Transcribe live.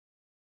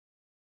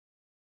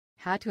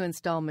How to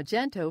install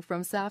Magento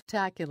from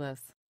Softaculous.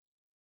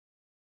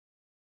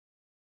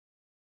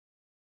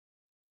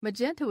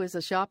 Magento is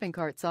a shopping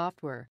cart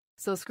software,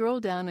 so scroll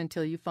down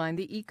until you find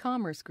the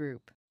e-commerce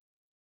group.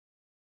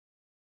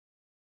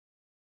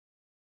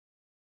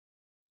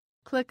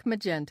 Click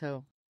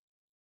Magento.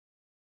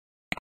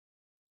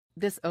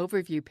 This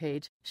overview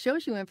page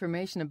shows you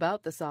information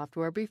about the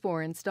software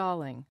before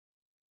installing.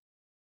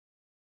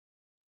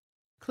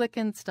 Click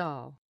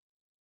Install.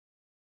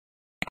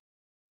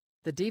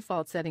 The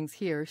default settings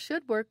here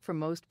should work for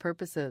most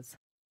purposes.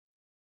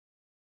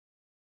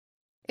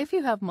 If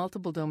you have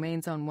multiple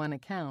domains on one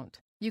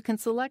account, you can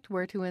select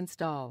where to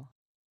install.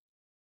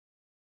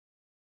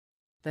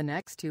 The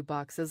next two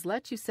boxes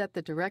let you set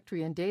the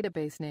directory and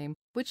database name,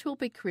 which will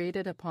be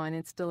created upon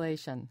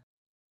installation.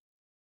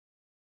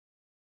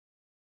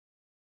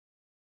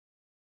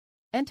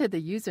 Enter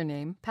the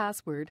username,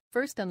 password,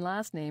 first and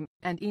last name,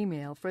 and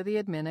email for the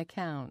admin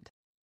account.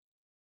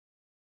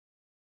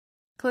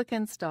 Click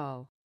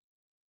Install.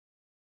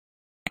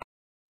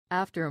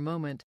 After a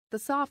moment, the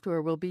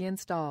software will be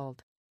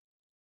installed.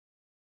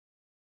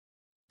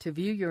 To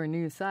view your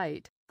new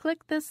site,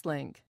 click this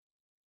link.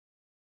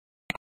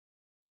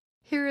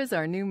 Here is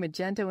our new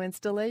Magento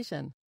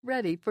installation,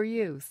 ready for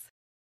use.